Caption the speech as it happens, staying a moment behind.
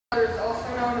Also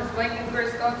known as Mike and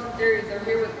Chris Thoughts and Theories, are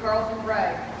here with Carlton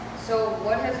Bragg. So,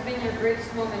 what has been your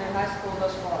greatest moment in high school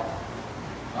thus far?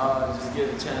 Just get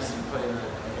a chance to play in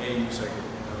the AAU circuit.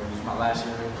 It was my last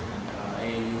year in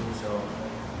AAU, so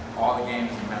all the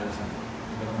games matter to me.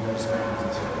 Good experience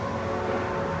and shit.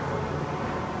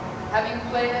 Have you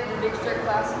played at the Big Strick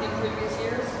Classic in previous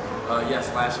years? Yes,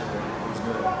 last year. It was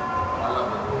good. I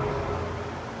love it.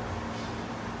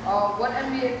 What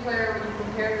NBA player would you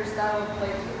compare your style of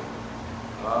play to?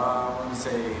 I want to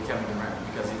say Kevin Durant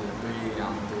because he's a 3,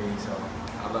 I'm a 3, so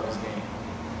I love his game.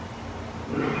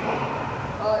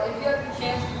 If you had the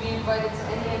chance to be invited to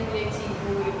any NBA team,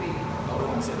 who would it be?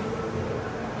 Oklahoma City.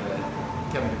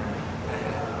 Kevin Durant.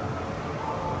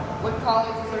 What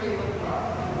colleges are you looking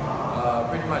at?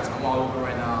 Pretty much, I'm all over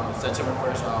right now. September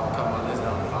 1st, I'll cut my list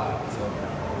down to 5. So.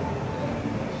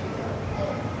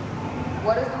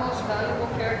 What is the most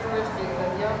valuable characteristic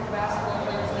that young basketball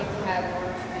players need to have in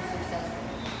order to be successful?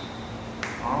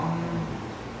 I'm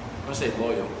going to say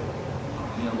loyal.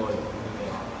 Being loyal.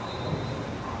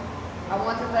 I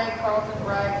want to thank Carlton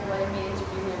Bragg for letting me